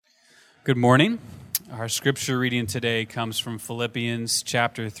Good morning. Our scripture reading today comes from Philippians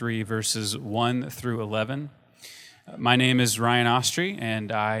chapter 3, verses 1 through 11. My name is Ryan Ostry,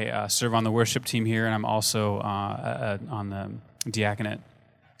 and I serve on the worship team here, and I'm also on the diaconate.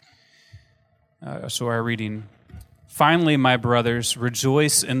 So our reading, "Finally, my brothers,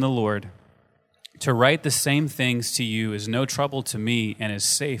 rejoice in the Lord. To write the same things to you is no trouble to me and is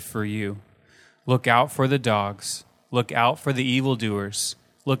safe for you. Look out for the dogs. Look out for the evildoers.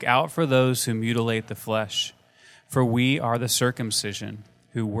 Look out for those who mutilate the flesh. For we are the circumcision,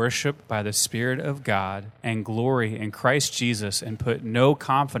 who worship by the Spirit of God and glory in Christ Jesus and put no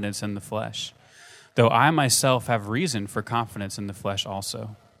confidence in the flesh, though I myself have reason for confidence in the flesh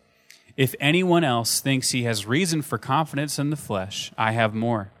also. If anyone else thinks he has reason for confidence in the flesh, I have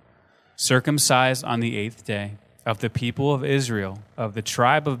more. Circumcised on the 8th day, of the people of Israel, of the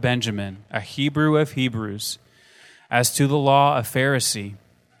tribe of Benjamin, a Hebrew of Hebrews, as to the law, a Pharisee,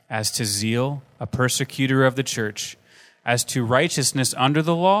 as to zeal, a persecutor of the church, as to righteousness under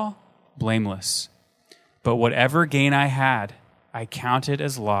the law, blameless. But whatever gain I had, I counted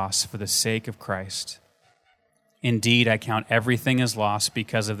as loss for the sake of Christ. Indeed, I count everything as loss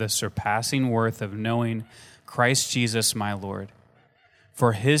because of the surpassing worth of knowing Christ Jesus my Lord.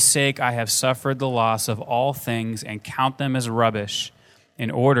 For his sake I have suffered the loss of all things and count them as rubbish,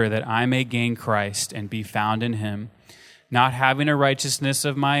 in order that I may gain Christ and be found in him, not having a righteousness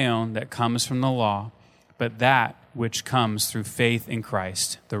of my own that comes from the law, but that which comes through faith in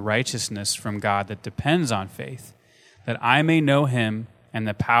Christ, the righteousness from God that depends on faith, that I may know him and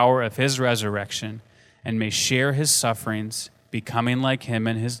the power of his resurrection, and may share his sufferings, becoming like him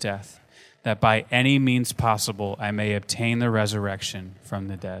in his death, that by any means possible I may obtain the resurrection from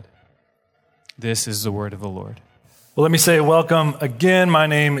the dead." This is the word of the Lord. Well, let me say welcome again. My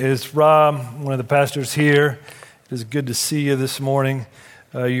name is Rob, one of the pastors here. It is good to see you this morning.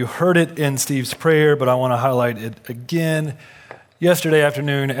 You heard it in Steve's prayer, but I want to highlight it again. Yesterday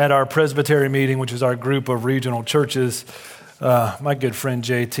afternoon at our Presbytery meeting, which is our group of regional churches, my good friend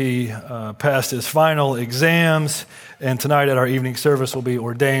JT passed his final exams, and tonight at our evening service will be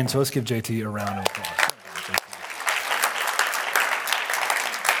ordained. So let's give JT a round of applause.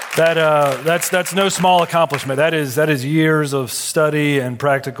 That's no small accomplishment. That is years of study and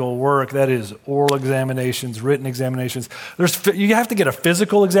practical work. That is oral examinations, written examinations. You have to get a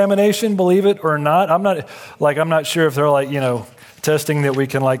physical examination, believe it or not. I'm not sure if they're testing that we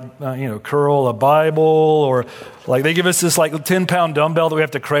can curl a Bible, or they give us this 10-pound dumbbell that we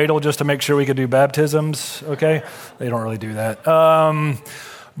have to cradle just to make sure we can do baptisms. Okay, they don't really do that,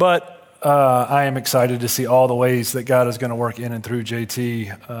 but. I am excited to see all the ways that God is going to work in and through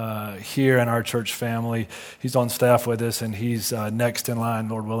JT here in our church family. He's on staff with us, and he's next in line,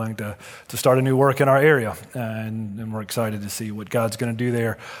 Lord willing, to start a new work in our area. And we're excited to see what God's going to do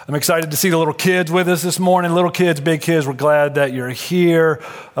there. I'm excited to see the little kids with us this morning. Little kids, big kids, we're glad that you're here.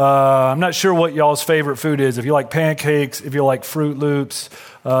 I'm not sure what y'all's favorite food is. If you like pancakes, if you like Fruit Loops,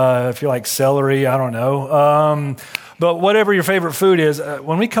 if you like celery, I don't know. But whatever your favorite food is,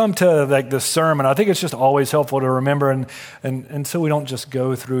 when we come to this sermon, I think it's just always helpful to remember, and so we don't just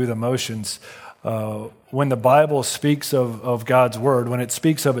go through the motions. When the Bible speaks of God's word, when it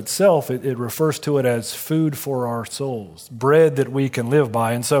speaks of itself, it refers to it as food for our souls, bread that we can live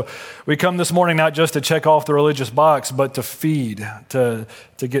by. And so we come this morning not just to check off the religious box, but to feed, to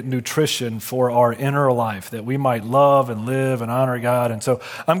get nutrition for our inner life, that we might love and live and honor God. And so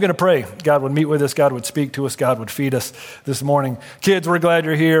I'm going to pray God would meet with us, God would speak to us, God would feed us this morning. Kids, we're glad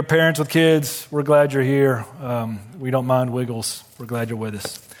you're here. Parents with kids, we're glad you're here. We don't mind wiggles. We're glad you're with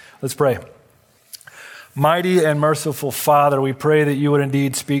us. Let's pray. Mighty and merciful Father, we pray that you would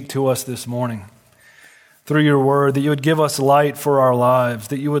indeed speak to us this morning through your word, that you would give us light for our lives,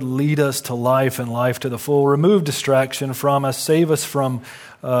 that you would lead us to life and life to the full. Remove distraction from us. Save us from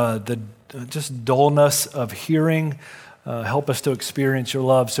the just dullness of hearing. Help us to experience your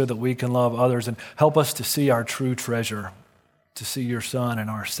love so that we can love others, and help us to see our true treasure, to see your Son and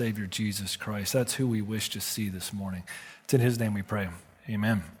our Savior, Jesus Christ. That's who we wish to see this morning. It's in his name we pray.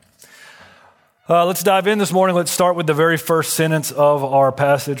 Amen. Let's dive in this morning. Let's start with the very first sentence of our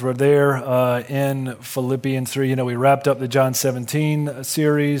passage. We're there in Philippians 3. We wrapped up the John 17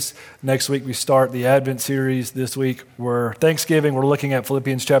 series. Next week we start the Advent series. This week we're Thanksgiving. We're looking at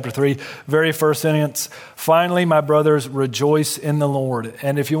Philippians chapter 3. Very first sentence. "Finally, my brothers, rejoice in the Lord."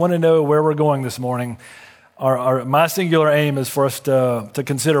 And if you want to know where we're going this morning, my singular aim is for us to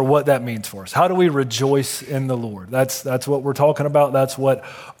consider what that means for us. How do we rejoice in the Lord? That's what we're talking about. That's what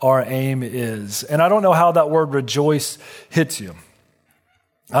our aim is. And I don't know how that word rejoice hits you.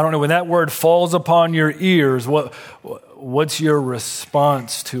 I don't know, when that word falls upon your ears, what's your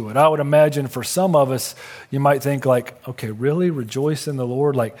response to it? I would imagine for some of us, you might think like, okay, really? Rejoice in the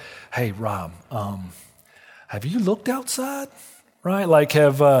Lord? Like, hey, Rob, have you looked outside? Right? Like,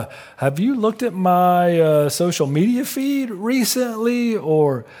 have you looked at my social media feed recently?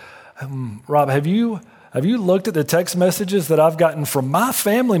 Or, Rob, have you looked at the text messages that I've gotten from my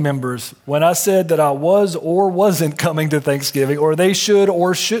family members when I said that I was or wasn't coming to Thanksgiving, or they should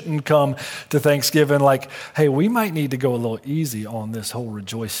or shouldn't come to Thanksgiving? Like, hey, we might need to go a little easy on this whole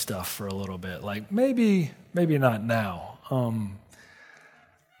rejoice stuff for a little bit. Like, maybe not now.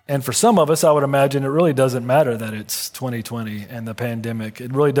 And for some of us, I would imagine it really doesn't matter that it's 2020 and the pandemic.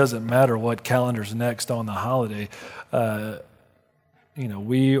 It really doesn't matter what calendar's next on the holiday.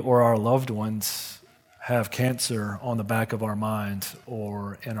 We or our loved ones have cancer on the back of our minds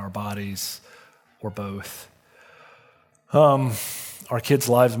or in our bodies or both. Our kids'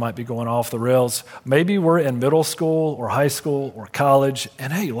 lives might be going off the rails. Maybe we're in middle school or high school or college,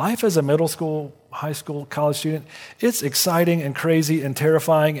 and hey, life as a middle school, high school, college student, it's exciting and crazy and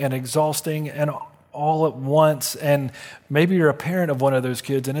terrifying and exhausting and all at once. And maybe you're a parent of one of those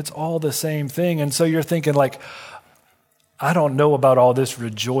kids and it's all the same thing. And so you're thinking like, I don't know about all this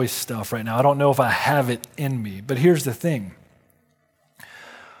rejoice stuff right now. I don't know if I have it in me. But here's the thing.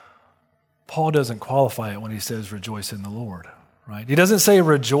 Paul doesn't qualify it when he says rejoice in the Lord, right? He doesn't say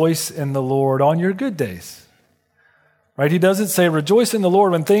rejoice in the Lord on your good days, right? He doesn't say rejoice in the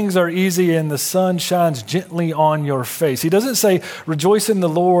Lord when things are easy and the sun shines gently on your face. He doesn't say rejoice in the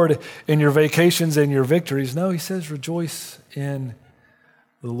Lord in your vacations and your victories. No, he says rejoice in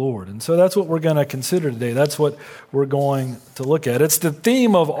the Lord. And so that's what we're going to consider today. That's what we're going to look at. It's the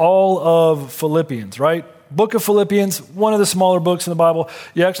theme of all of Philippians, right? Book of Philippians, one of the smaller books in the Bible.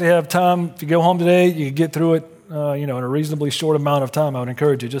 You actually have time. If you go home today, you can get through it in a reasonably short amount of time. I would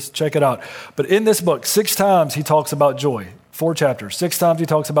encourage you, just check it out. But in this book, 6 times he talks about joy. 4 chapters. 6 times he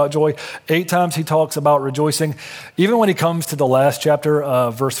talks about joy. 8 times he talks about rejoicing. Even when he comes to the last chapter,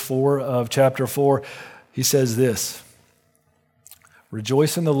 verse 4 of chapter 4, he says this: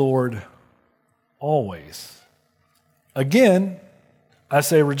 rejoice in the Lord always. Again, I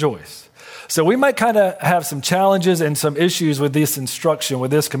say rejoice. So we might kind of have some challenges and some issues with this instruction,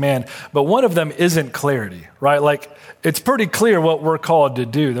 with this command, but one of them isn't clarity, right? Like, it's pretty clear what we're called to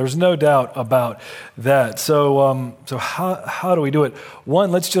do. There's no doubt about that. So how do we do it?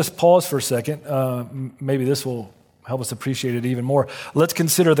 One, let's just pause for a second. Maybe this will help us appreciate it even more. Let's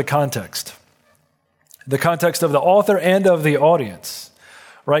consider the context of the author and of the audience.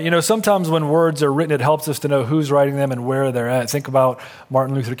 Right? Sometimes when words are written, it helps us to know who's writing them and where they're at. Think about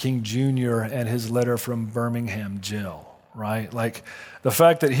Martin Luther King Jr. and his letter from Birmingham jail, right? Like the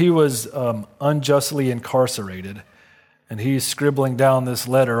fact that he was unjustly incarcerated and he's scribbling down this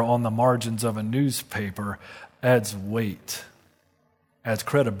letter on the margins of a newspaper adds weight, adds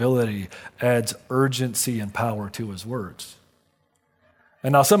credibility, adds urgency and power to his words.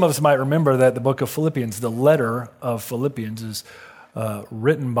 And now some of us might remember that the book of Philippians, the letter of Philippians, is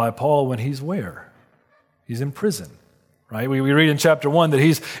written by Paul when he's where? He's in prison, right? We read in chapter 1 that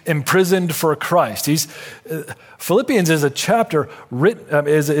he's imprisoned for Christ. Philippians is a chapter written,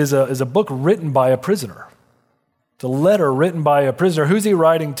 is a book written by a prisoner. It's a letter written by a prisoner. Who's he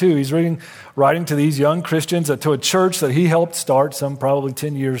writing to? He's writing to these young Christians, to a church that he helped start some probably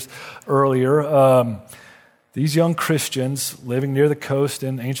 10 years earlier. These young Christians living near the coast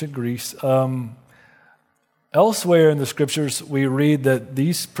in ancient Greece. Elsewhere in the scriptures, we read that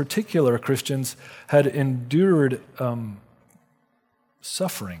these particular Christians had endured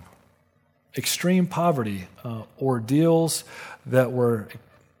suffering, extreme poverty, ordeals that were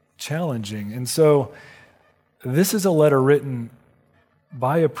challenging. And so this is a letter written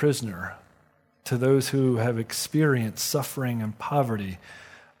by a prisoner to those who have experienced suffering and poverty.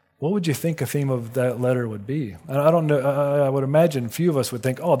 What would you think a theme of that letter would be? I don't know. I would imagine few of us would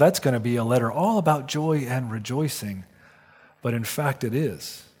think, oh, that's going to be a letter all about joy and rejoicing. But in fact, it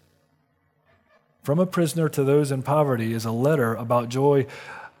is. From a prisoner to those in poverty is a letter about joy,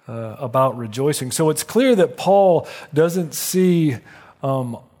 about rejoicing. So it's clear that Paul doesn't see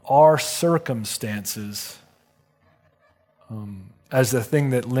our circumstances as the thing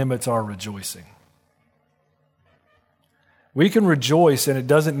that limits our rejoicing. We can rejoice, and it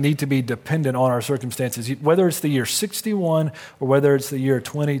doesn't need to be dependent on our circumstances. Whether it's the year 61 or whether it's the year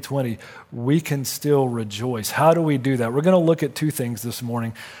 2020, we can still rejoice. How do we do that? We're going to look at 2 things this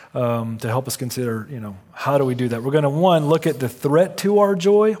morning to help us consider, how do we do that? We're going to, 1, look at the threat to our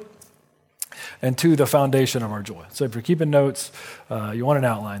joy, and 2, the foundation of our joy. So if you're keeping notes, you want an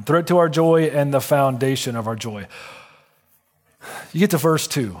outline. Threat to our joy and the foundation of our joy. You get to verse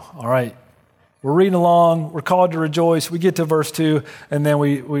 2, all right? We're reading along, we're called to rejoice. We get to verse 2, and then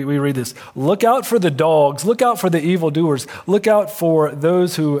we read this. Look out for the dogs, look out for the evildoers, look out for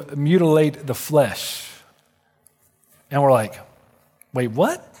those who mutilate the flesh. And we're like, wait,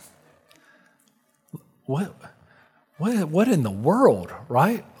 what? What in the world,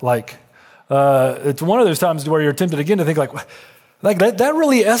 right? Like, it's one of those times where you're tempted again to think like that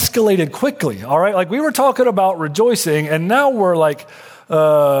really escalated quickly, all right? Like we were talking about rejoicing, and now we're like,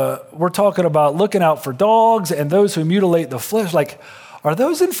 we're talking about looking out for dogs and those who mutilate the flesh. Like, are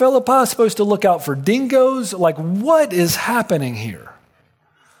those in Philippi supposed to look out for dingoes? Like, what is happening here?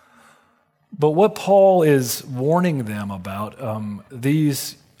 But what Paul is warning them about,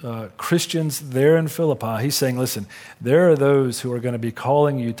 these Christians there in Philippi, he's saying, listen, there are those who are going to be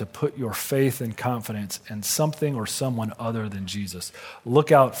calling you to put your faith and confidence in something or someone other than Jesus.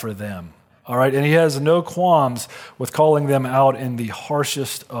 Look out for them. All right, and he has no qualms with calling them out in the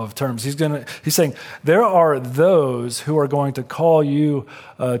harshest of terms. He's saying there are those who are going to call you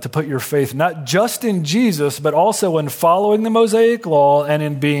to put your faith not just in Jesus, but also in following the Mosaic law and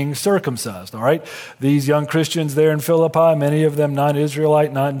in being circumcised. All right, these young Christians there in Philippi, many of them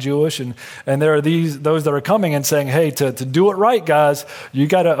non-Israelite, non-Jewish, and there are those that are coming and saying, hey, to do it right, guys, you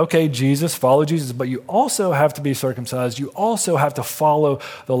got to, okay, Jesus, follow Jesus, but you also have to be circumcised. You also have to follow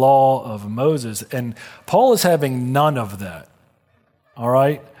the law of Moses. And Paul is having none of that. All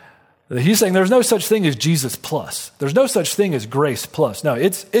right? He's saying there's no such thing as Jesus plus. There's no such thing as grace plus. No,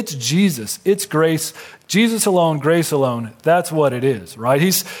 it's Jesus. It's grace. Jesus alone, grace alone. That's what it is, right?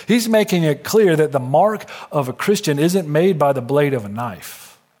 He's making it clear that the mark of a Christian isn't made by the blade of a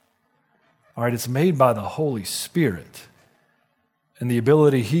knife. All right? It's made by the Holy Spirit and the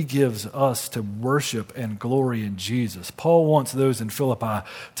ability he gives us to worship and glory in Jesus. Paul wants those in Philippi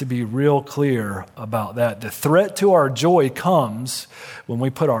to be real clear about that. The threat to our joy comes when we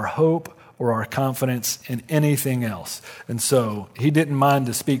put our hope or our confidence in anything else. And so he didn't mind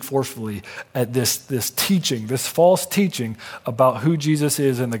to speak forcefully at this teaching, this false teaching about who Jesus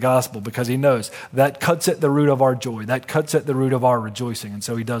is in the gospel, because he knows that cuts at the root of our joy. That cuts at the root of our rejoicing. And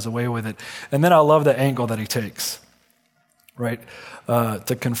so he does away with it. And then I love the angle that he takes. Right?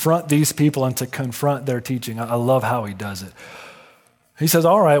 To confront these people and to confront their teaching. I love how he does it. He says,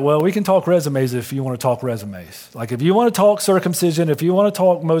 all right, well, we can talk resumes if you want to talk resumes. Like if you want to talk circumcision, if you want to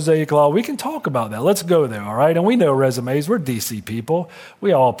talk Mosaic law, we can talk about that. Let's go there, all right? And we know resumes. We're DC people.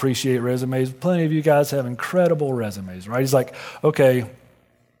 We all appreciate resumes. Plenty of you guys have incredible resumes, right? He's like, okay,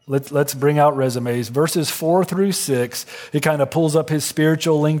 let's bring out resumes. Verses 4 through 6, he kind of pulls up his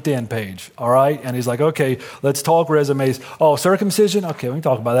spiritual LinkedIn page, all right? And he's like, okay, let's talk resumes. Oh, circumcision? Okay, we can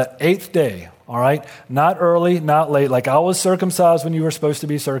talk about that. 8th day, all right? Not early, not late. Like I was circumcised when you were supposed to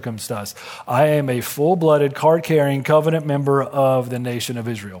be circumcised. I am a full-blooded, card-carrying, covenant member of the nation of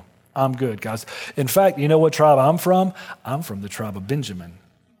Israel. I'm good, guys. In fact, you know what tribe I'm from? I'm from the tribe of Benjamin.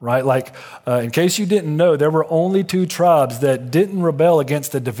 Right? Like, in case you didn't know, there were only 2 tribes that didn't rebel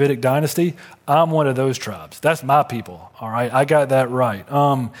against the Davidic dynasty. I'm one of those tribes. That's my people. All right? I got that right. You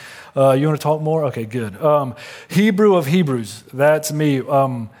want to talk more? Okay, good. Hebrew of Hebrews. That's me.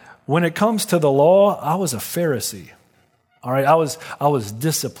 When it comes to the law, I was a Pharisee. All right? I was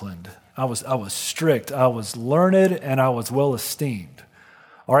disciplined. I was strict. I was learned, and I was well esteemed.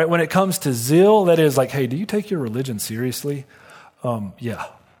 All right? When it comes to zeal, that is like, hey, do you take your religion seriously? Yeah.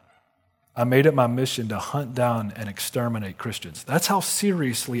 I made it my mission to hunt down and exterminate Christians. That's how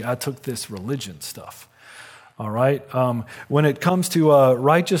seriously I took this religion stuff. All right? When it comes to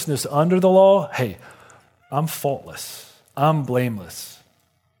righteousness under the law, hey, I'm faultless. I'm blameless.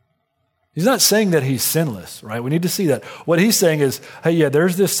 He's not saying that he's sinless, right? We need to see that. What he's saying is, hey, yeah,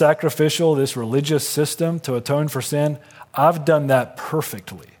 there's this sacrificial, this religious system to atone for sin. I've done that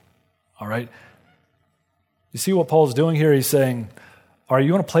perfectly. All right? You see what Paul's doing here? He's saying, all right,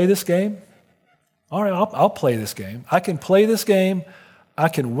 you want to play this game? All right, I'll play this game. I can play this game. I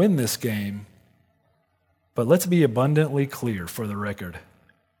can win this game. But let's be abundantly clear for the record.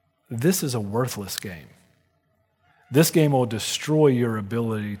 This is a worthless game. This game will destroy your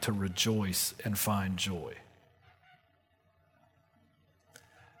ability to rejoice and find joy.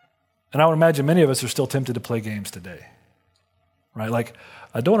 And I would imagine many of us are still tempted to play games today. Right? Like,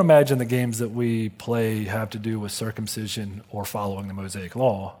 I don't imagine the games that we play have to do with circumcision or following the Mosaic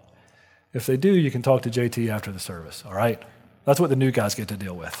law. If they do, you can talk to JT after the service, all right? That's what the new guys get to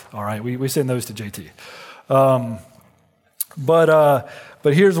deal with, all right? We send those to JT. But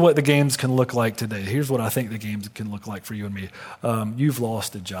here's what the games can look like today. Here's what I think the games can look like for you and me. You've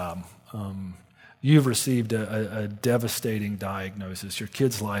lost a job. You've received a devastating diagnosis. Your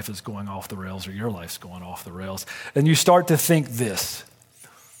kid's life is going off the rails, or your life's going off the rails. And you start to think this: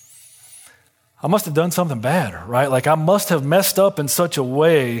 I must have done something bad, right? Like I must have messed up in such a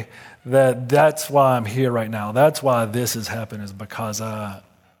way that's why I'm here right now. That's why this has happened, is because I'm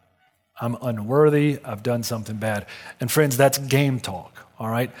unworthy. I've done something bad. And friends, that's game talk, all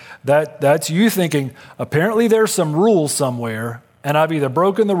right? That's you thinking, apparently there's some rules somewhere, and I've either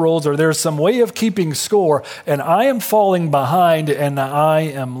broken the rules or there's some way of keeping score, and I am falling behind and I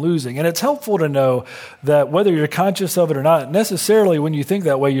am losing. And it's helpful to know that whether you're conscious of it or not, necessarily when you think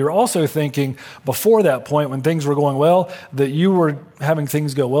that way, you're also thinking before that point when things were going well, that you were having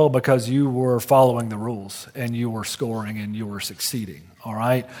things go well because you were following the rules and you were scoring and you were succeeding, all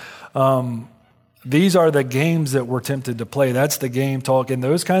right? These are the games that we're tempted to play. That's the game talk. And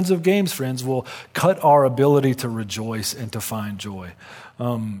those kinds of games, friends, will cut our ability to rejoice and to find joy.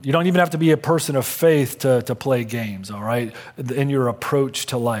 You don't even have to be a person of faith to play games, all right, in your approach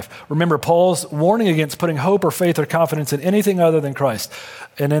to life. Remember, Paul's warning against putting hope or faith or confidence in anything other than Christ.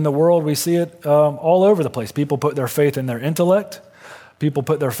 And in the world, we see it all over the place. People put their faith in their intellect. People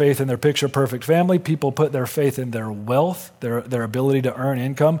put their faith in their picture-perfect family. People put their faith in their wealth, their ability to earn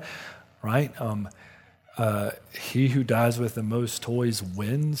income. Right? He who dies with the most toys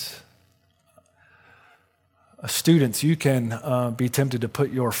wins. Students, you can be tempted to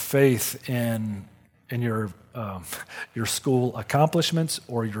put your faith in your school accomplishments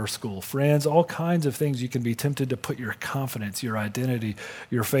or your school friends, all kinds of things you can be tempted to put your confidence, your identity,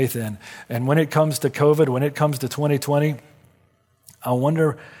 your faith in. And when it comes to COVID, when it comes to 2020, I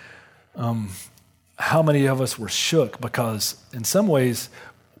wonder how many of us were shook, because in some ways,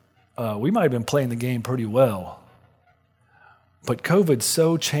 we might have been playing the game pretty well, but COVID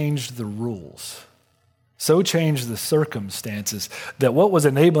so changed the rules, so changed the circumstances, that what was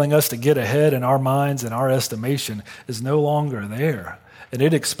enabling us to get ahead in our minds and our estimation is no longer there. And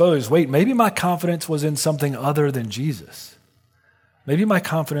it exposed, wait, maybe my confidence was in something other than Jesus. Maybe my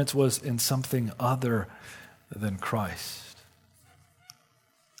confidence was in something other than Christ.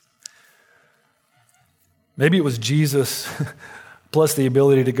 Maybe it was Jesus plus the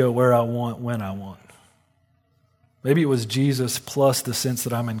ability to go where I want, when I want. Maybe it was Jesus plus the sense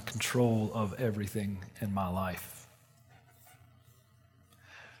that I'm in control of everything in my life.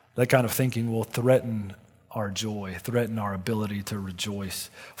 That kind of thinking will threaten our joy, threaten our ability to rejoice.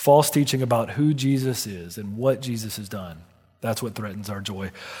 False teaching about who Jesus is and what Jesus has done, that's what threatens our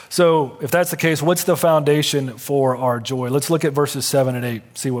joy. So if that's the case, what's the foundation for our joy? Let's look at verses 7 and 8,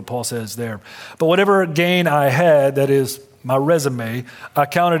 see what Paul says there. But whatever gain I had, that is my resume, I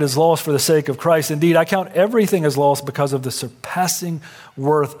count it as loss for the sake of Christ. Indeed, I count everything as loss because of the surpassing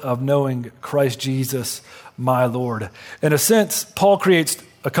worth of knowing Christ Jesus, my Lord. In a sense, Paul creates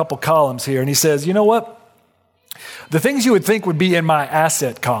a couple columns here, and he says, you know what? The things you would think would be in my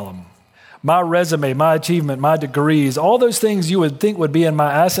asset column, my resume, my achievement, my degrees, all those things you would think would be in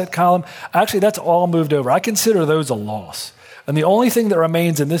my asset column, actually, that's all moved over. I consider those a loss. And the only thing that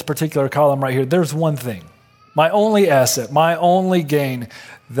remains in this particular column right here, there's one thing. My only asset, my only gain,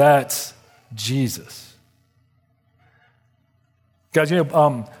 that's Jesus. Guys,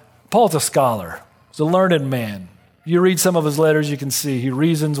 Paul's a scholar. He's a learned man. You read some of his letters, you can see he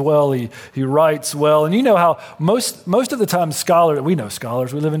reasons well, he writes well. And you know how most of the time we know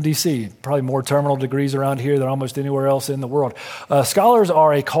scholars, we live in D.C., probably more terminal degrees around here than almost anywhere else in the world. Scholars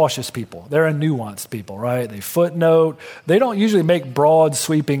are a cautious people. They're a nuanced people, right? They footnote. They don't usually make broad,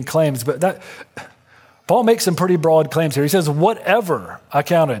 sweeping claims, but Paul makes some pretty broad claims here. He says, whatever I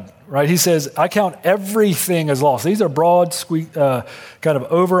counted, right? He says, I count everything as loss. These are broad, kind of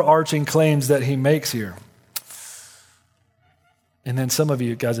overarching claims that he makes here. And then some of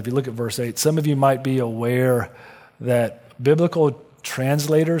you, guys, if you look at verse 8, some of you might be aware that biblical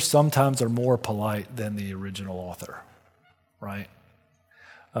translators sometimes are more polite than the original author, right?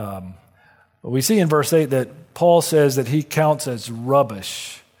 We see in verse 8 that Paul says that he counts as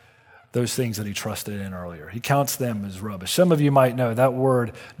rubbish those things that he trusted in earlier. He counts them as rubbish. Some of you might know that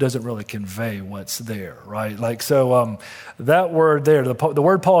word doesn't really convey what's there, right? That word there, the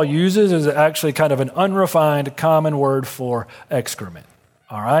word Paul uses is actually kind of an unrefined common word for excrement.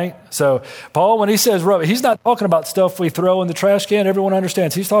 All right? So Paul, when he says rubbish, he's not talking about stuff we throw in the trash can. Everyone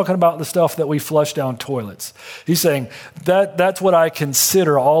understands. He's talking about the stuff that we flush down toilets. He's saying that's what I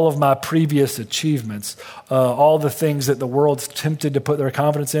consider all of my previous achievements, all the things that the world's tempted to put their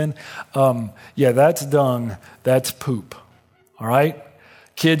confidence in. That's dung. That's poop. All right?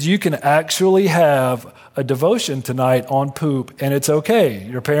 Kids, you can actually have a devotion tonight on poop, and it's okay.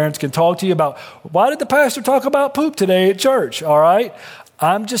 Your parents can talk to you about, why did the pastor talk about poop today at church? All right?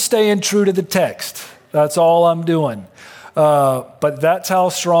 I'm just staying true to the text. That's all I'm doing. But that's how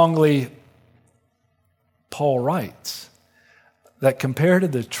strongly Paul writes, that compared to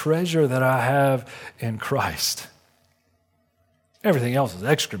the treasure that I have in Christ, everything else is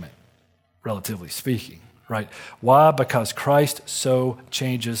excrement, relatively speaking, right? Why? Because Christ so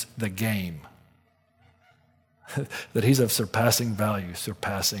changes the game that he's of surpassing value,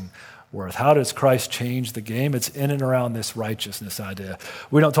 surpassing worth. How does Christ change the game? It's in and around this righteousness idea.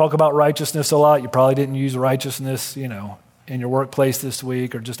 We don't talk about righteousness a lot. You probably didn't use righteousness, in your workplace this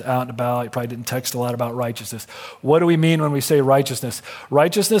week or just out and about. You probably didn't text a lot about righteousness. What do we mean when we say righteousness?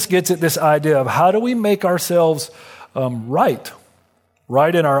 Righteousness gets at this idea of how do we make ourselves right?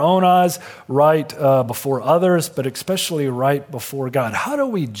 Right in our own eyes, right before others, but especially right before God. How do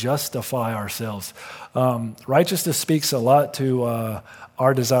we justify ourselves? Righteousness speaks a lot to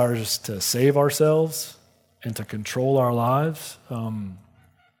our desires to save ourselves and to control our lives.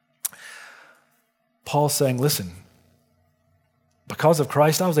 Paul's saying, listen, because of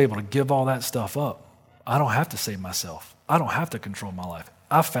Christ, I was able to give all that stuff up. I don't have to save myself. I don't have to control my life.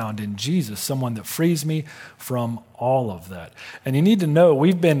 I found in Jesus someone that frees me from all of that. And you need to know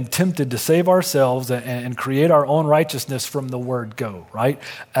we've been tempted to save ourselves and create our own righteousness from the word go, right?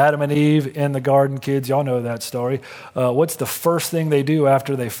 Adam and Eve in the garden, kids, y'all know that story. What's the first thing they do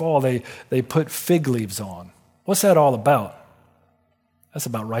after they fall? They put fig leaves on. What's that all about? That's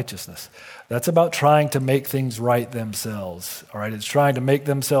about righteousness. That's about trying to make things right themselves. All right, it's trying to make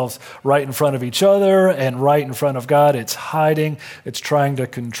themselves right in front of each other and right in front of God. It's hiding. It's trying to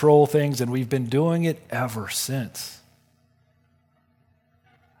control things, and we've been doing it ever since.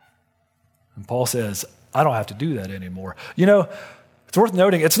 And Paul says, I don't have to do that anymore. It's worth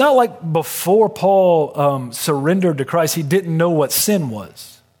noting, it's not like before Paul surrendered to Christ, he didn't know what sin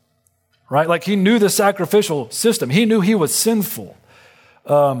was, right? Like he knew the sacrificial system. He knew he was sinful.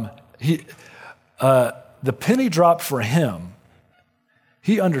 The penny dropped for him.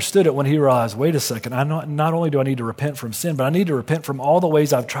 He understood it when he realized, wait a second, not only do I need to repent from sin, but I need to repent from all the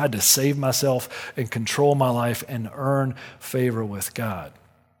ways I've tried to save myself and control my life and earn favor with God.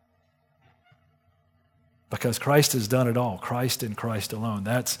 Because Christ has done it all. Christ and Christ alone.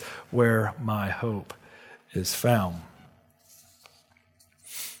 That's where my hope is found.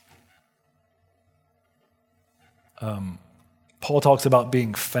 Paul talks about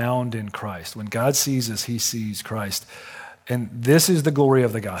being found in Christ. When God sees us, he sees Christ. And this is the glory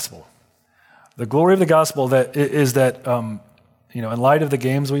of the gospel. The glory of the gospel is that, in light of the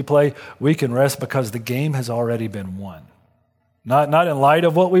games we play, we can rest because the game has already been won. Not in light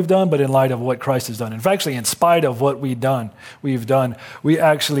of what we've done, but in light of what Christ has done. In fact, actually, in spite of what we've done, we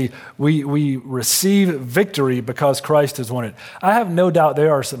receive victory because Christ has won it. I have no doubt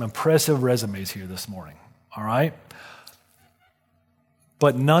there are some impressive resumes here this morning, all right?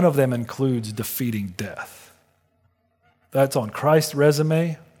 But none of them includes defeating death. That's on Christ's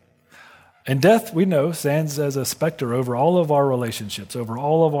resume. And death, we know, stands as a specter over all of our relationships, over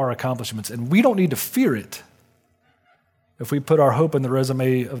all of our accomplishments, and we don't need to fear it if we put our hope in the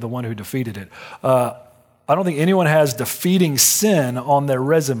resume of the one who defeated it. I don't think anyone has defeating sin on their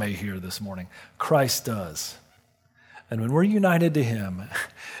resume here this morning. Christ does. And when we're united to him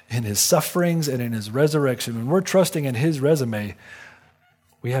in his sufferings and in his resurrection, when we're trusting in his resume,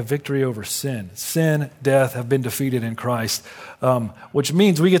 we have victory over sin. Sin, death have been defeated in Christ, which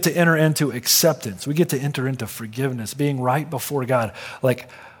means we get to enter into acceptance. We get to enter into forgiveness, being right before God, like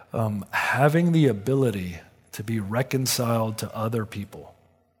having the ability to be reconciled to other people.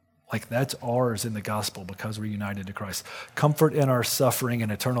 Like that's ours in the gospel because we're united to Christ. Comfort in our suffering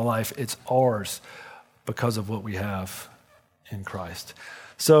and eternal life, it's ours because of what we have in Christ.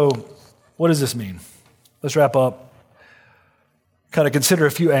 So what does this mean? Let's wrap up. Kind of consider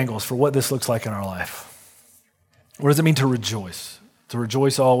a few angles for what this looks like in our life. What does it mean to rejoice? To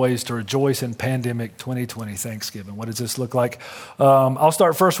rejoice always, to rejoice in pandemic 2020 Thanksgiving. What does this look like? I'll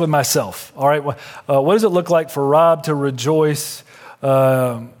start first with myself. All right. What does it look like for Rob to rejoice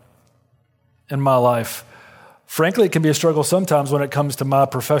in my life? Frankly, it can be a struggle sometimes when it comes to my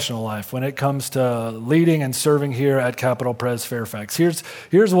professional life, when it comes to leading and serving here at Capital Pres Fairfax.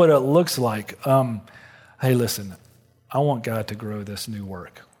 Here's what it looks like. Hey, listen, I want God to grow this new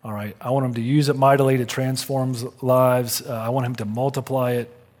work. All right. I want him to use it mightily to transform lives. I want him to multiply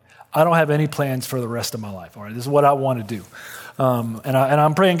it. I don't have any plans for the rest of my life. All right. This is what I want to do. And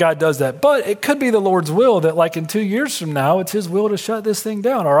I'm praying God does that. But it could be the Lord's will that like in 2 years from now, it's his will to shut this thing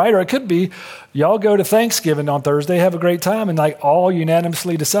down. All right. Or it could be y'all go to Thanksgiving on Thursday, have a great time, and like all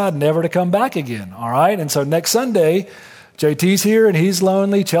unanimously decide never to come back again. All right. And so next Sunday, JT's here and he's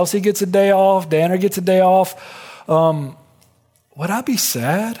lonely. Chelsea gets a day off. Danner gets a day off. would I be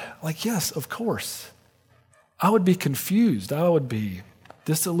sad? Like, yes, of course. I would be confused. I would be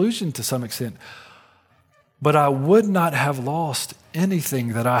disillusioned to some extent. But I would not have lost anything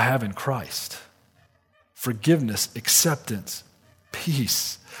that I have in Christ. Forgiveness, acceptance,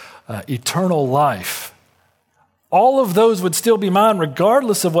 peace, eternal life. All of those would still be mine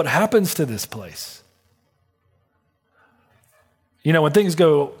regardless of what happens to this place. You know, when things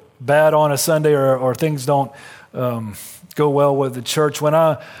go bad on a Sunday or things don't go well with the church, when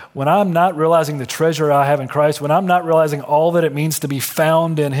I'm not realizing the treasure I have in Christ, when I'm not realizing all that it means to be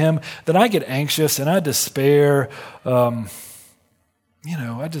found in Him, then I get anxious and I despair. I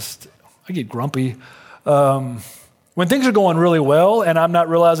get grumpy. When things are going really well and I'm not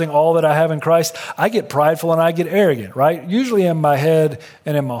realizing all that I have in Christ, I get prideful and I get arrogant, right? Usually in my head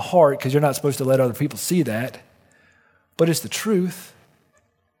and in my heart, because you're not supposed to let other people see that. But it's the truth.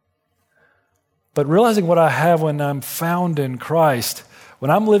 But realizing what I have when I'm found in Christ,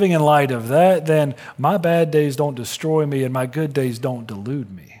 when I'm living in light of that, then my bad days don't destroy me and my good days don't delude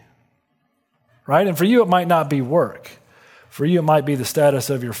me. Right? And for you, it might not be work. For you, it might be the status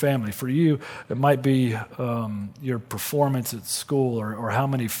of your family. For you, it might be your performance at school or how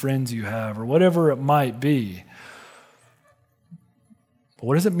many friends you have or whatever it might be. But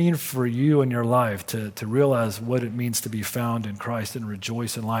what does it mean for you in your life to realize what it means to be found in Christ and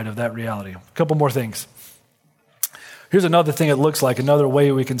rejoice in light of that reality? A couple more things. Here's another thing it looks like, another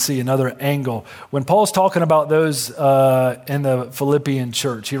way we can see, another angle. When Paul's talking about those in the Philippian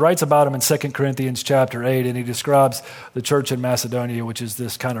church, he writes about them in 2 Corinthians chapter 8, and he describes the church in Macedonia, which is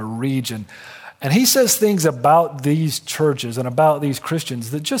this kind of region. And he says things about these churches and about these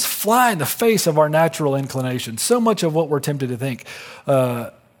Christians that just fly in the face of our natural inclination. So much of what we're tempted to think.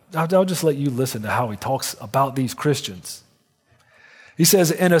 I'll just let you listen to how he talks about these Christians. He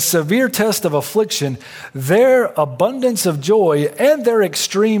says, in a severe test of affliction, their abundance of joy and their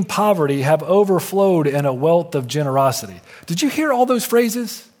extreme poverty have overflowed in a wealth of generosity. Did you hear all those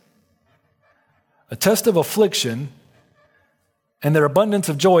phrases? A test of affliction and their abundance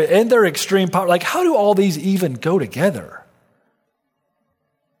of joy and their extreme poverty. Like, how do all these even go together?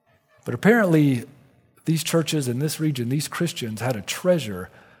 But apparently, these churches in this region, these Christians had a treasure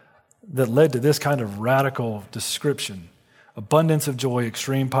that led to this kind of radical description. Abundance of joy,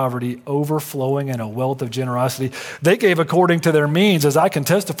 extreme poverty, overflowing in a wealth of generosity. They gave according to their means, as I can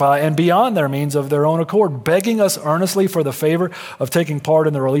testify, and beyond their means of their own accord, begging us earnestly for the favor of taking part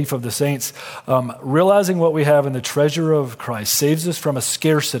in the relief of the saints. Realizing what we have in the treasure of Christ saves us from a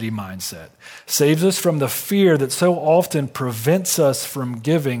scarcity mindset, saves us from the fear that so often prevents us from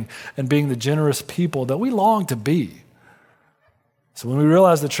giving and being the generous people that we long to be. So when we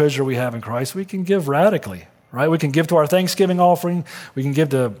realize the treasure we have in Christ, we can give radically. Right? We can give to our Thanksgiving offering. We can give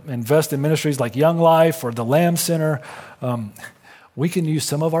to invest in ministries like Young Life or the Lamb Center. We can use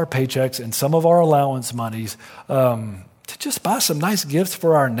some of our paychecks and some of our allowance monies to just buy some nice gifts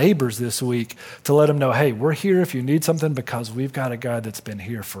for our neighbors this week to let them know, hey, we're here if you need something because we've got a guy that's been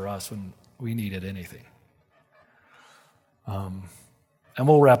here for us when we needed anything. And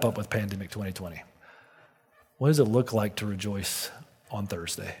we'll wrap up with Pandemic 2020. What does it look like to rejoice on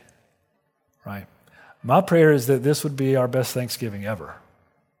Thursday? Right? My prayer is that this would be our best Thanksgiving ever,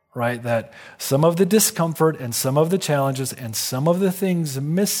 right? That some of the discomfort and some of the challenges and some of the things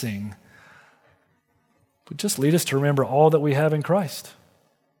missing would just lead us to remember all that we have in Christ,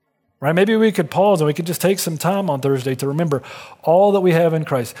 right? Maybe we could pause and we could just take some time on Thursday to remember all that we have in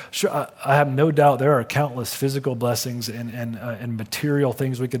Christ. Sure, I have no doubt there are countless physical blessings and material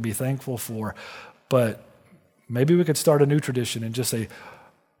things we could be thankful for, but maybe we could start a new tradition and just say,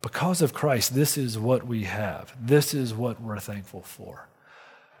 because of Christ, this is what we have. This is what we're thankful for.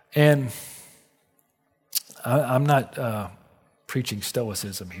 And I'm not preaching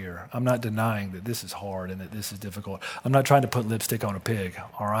stoicism here. I'm not denying that this is hard and that this is difficult. I'm not trying to put lipstick on a pig,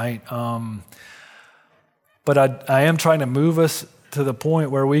 all right? But I am trying to move us to the point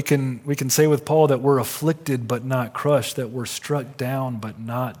where we can say with Paul that we're afflicted but not crushed, that we're struck down but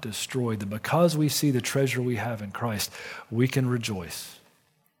not destroyed, that because we see the treasure we have in Christ, we can rejoice.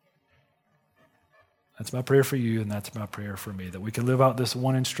 That's my prayer for you, and that's my prayer for me, that we can live out this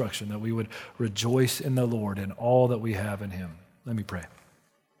one instruction, that we would rejoice in the Lord in all that we have in Him. Let me pray.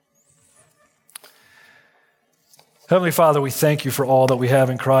 Heavenly Father, we thank you for all that we have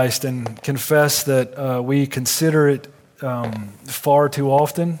in Christ and confess that we consider it far too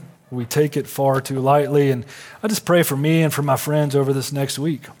often. We take it far too lightly, and I just pray for me and for my friends over this next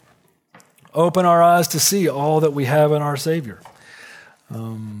week. Open our eyes to see all that we have in our Savior.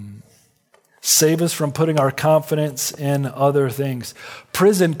 Save us from putting our confidence in other things.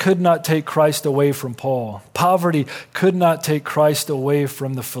 Prison could not take Christ away from Paul. Poverty could not take Christ away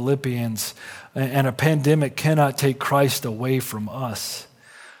from the Philippians. And a pandemic cannot take Christ away from us.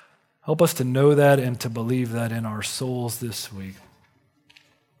 Help us to know that and to believe that in our souls this week.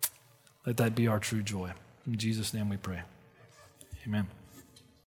 Let that be our true joy. In Jesus' name we pray. Amen.